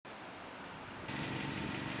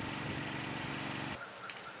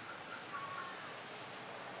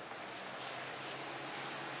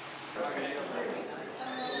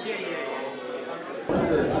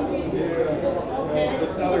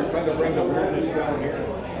trying to bring awareness down here.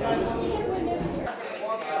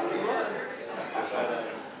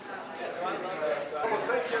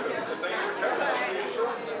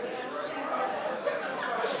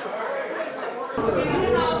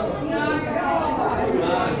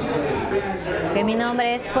 Mi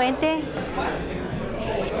nombre es Puente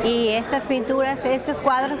y estas pinturas, estos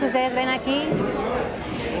cuadros que ustedes ven aquí,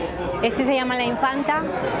 este se llama La Infanta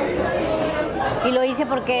y lo hice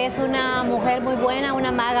porque es una mujer muy buena,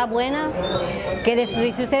 una maga buena, que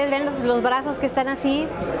si ustedes ven los brazos que están así,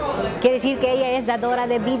 quiere decir que ella es dadora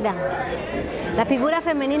de vida. La figura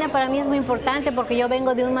femenina para mí es muy importante porque yo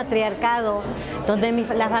vengo de un matriarcado donde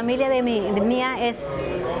la familia mía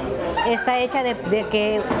está hecha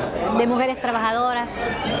de mujeres trabajadoras.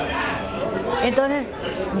 Entonces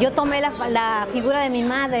yo tomé la figura de mi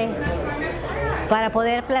madre para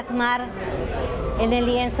poder plasmar en el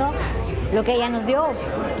lienzo lo que ella nos dio,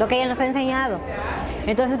 lo que ella nos ha enseñado.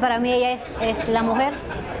 Entonces para mí ella es la mujer,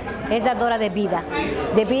 es dadora de vida,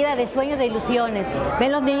 de sueños, de ilusiones.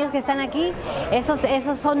 ¿Ven los niños que están aquí? Esos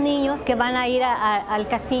son niños que van a ir al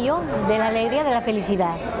castillo de la alegría, de la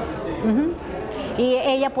felicidad. Y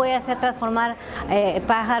ella puede hacer transformar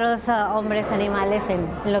pájaros, hombres, animales, en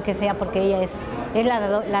lo que sea, porque ella es la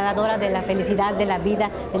dadora de la felicidad, de la vida,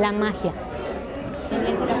 de la magia.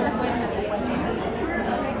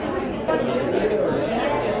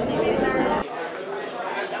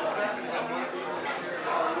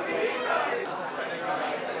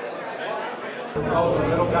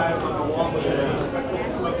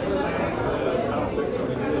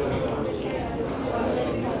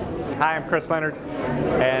 Hi, I'm Chris Leonard,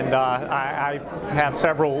 and I have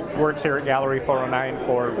several works here at Gallery 409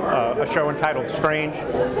 for a show entitled Strange.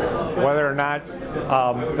 Whether or not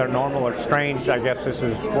they're normal or strange, I guess this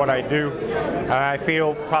is what I do. I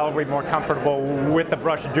feel probably more comfortable with the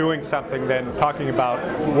brush doing something than talking about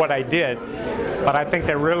what I did. But I think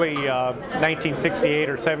they're really 1968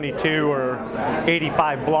 or 72 or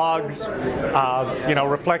 85 blogs, you know,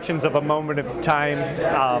 reflections of a moment of time,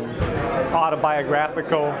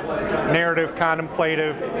 autobiographical, narrative,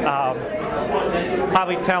 contemplative,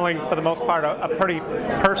 probably telling, for the most part, a pretty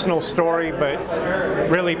personal story, but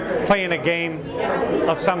really playing a game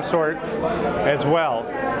of some sort as well.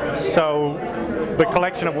 So the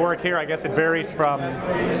collection of work here, I guess it varies from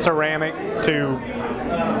ceramic to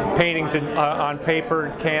paintings on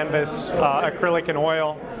paper, canvas, acrylic and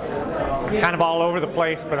oil, kind of all over the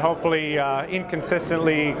place, but hopefully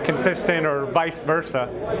inconsistently consistent or vice versa.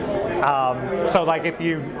 So like if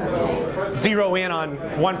you zero in on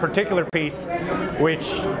one particular piece, which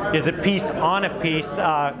is a piece on a piece,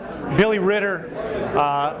 Billy Ritter,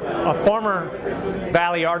 a former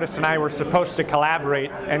Valley artist, and I were supposed to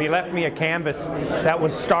collaborate, and he left me a canvas that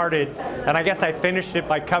was started, and I guess I finished it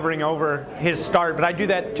by covering over his start, but I do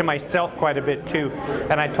that to myself quite a bit too,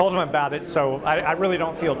 and I told him about it, so I really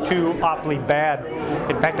don't feel too awfully bad.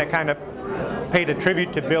 In fact, I kind of paid a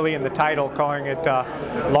tribute to Billy in the title, calling it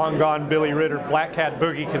Long Gone Billy Ritter Black Cat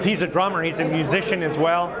Boogie, because he's a drummer, he's a musician as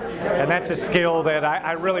well, and that's a skill that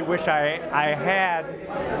I really wish I had,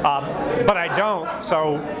 but I don't,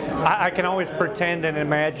 so I can always pretend and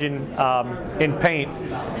imagine in paint.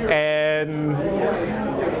 And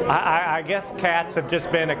I guess cats have just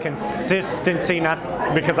been a consistency,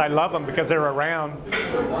 not because I love them, because they're around.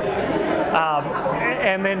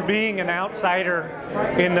 And then being an outsider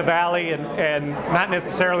in the Valley and not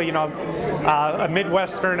necessarily, you know, a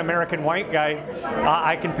Midwestern American white guy,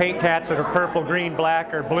 I can paint cats that are purple, green,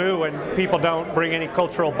 black, or blue, and people don't bring any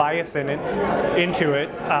cultural bias into it.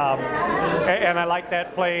 And I like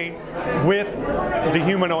that play with the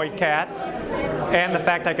humanoid cats. And the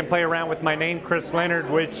fact I can play around with my name, Chris Leonard,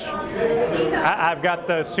 which I've got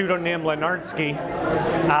the pseudonym Leonardski.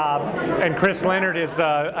 And Chris Leonard is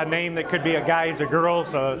a name that could be a guy's, a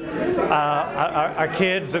girl's, a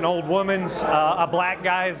kid's, an old woman's, a black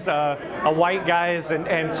guy's, a white guy's.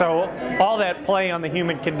 And so all that play on the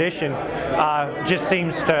human condition just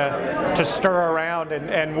seems to stir around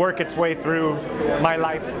and work its way through my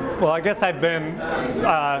life. Well, I guess I've been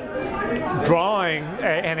drawing,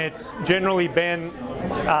 and it's generally been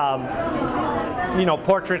you know,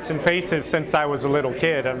 portraits and faces since I was a little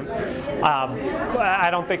kid. And I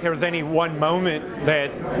don't think there was any one moment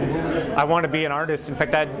that I want to be an artist. In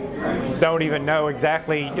fact, I don't even know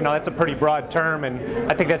exactly, you know, that's a pretty broad term,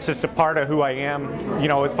 and I think that's just a part of who I am. You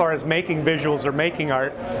know, as far as making visuals or making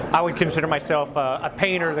art, I would consider myself a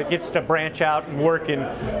painter that gets to branch out and work in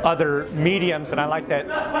other mediums, and I like that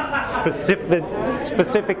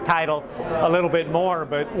specific title a little bit more.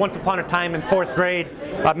 But once upon a time in 4th grade,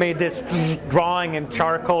 I made this drawing drawing in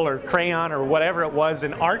charcoal or crayon or whatever it was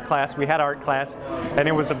in art class. We had art class, and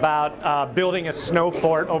it was about building a snow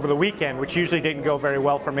fort over the weekend, which usually didn't go very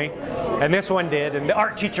well for me. And this one did, and the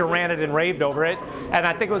art teacher ran it and raved over it. And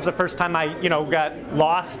I think it was the first time I, got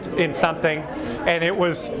lost in something, and it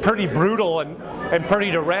was pretty brutal and pretty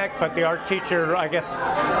direct, but the art teacher, I guess,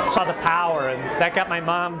 saw the power, and that got my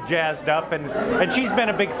mom jazzed up, and she's been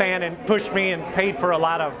a big fan and pushed me and paid for a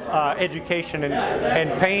lot of education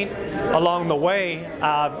and paint along the way.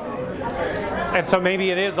 And so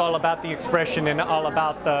maybe it is all about the expression and all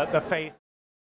about the face.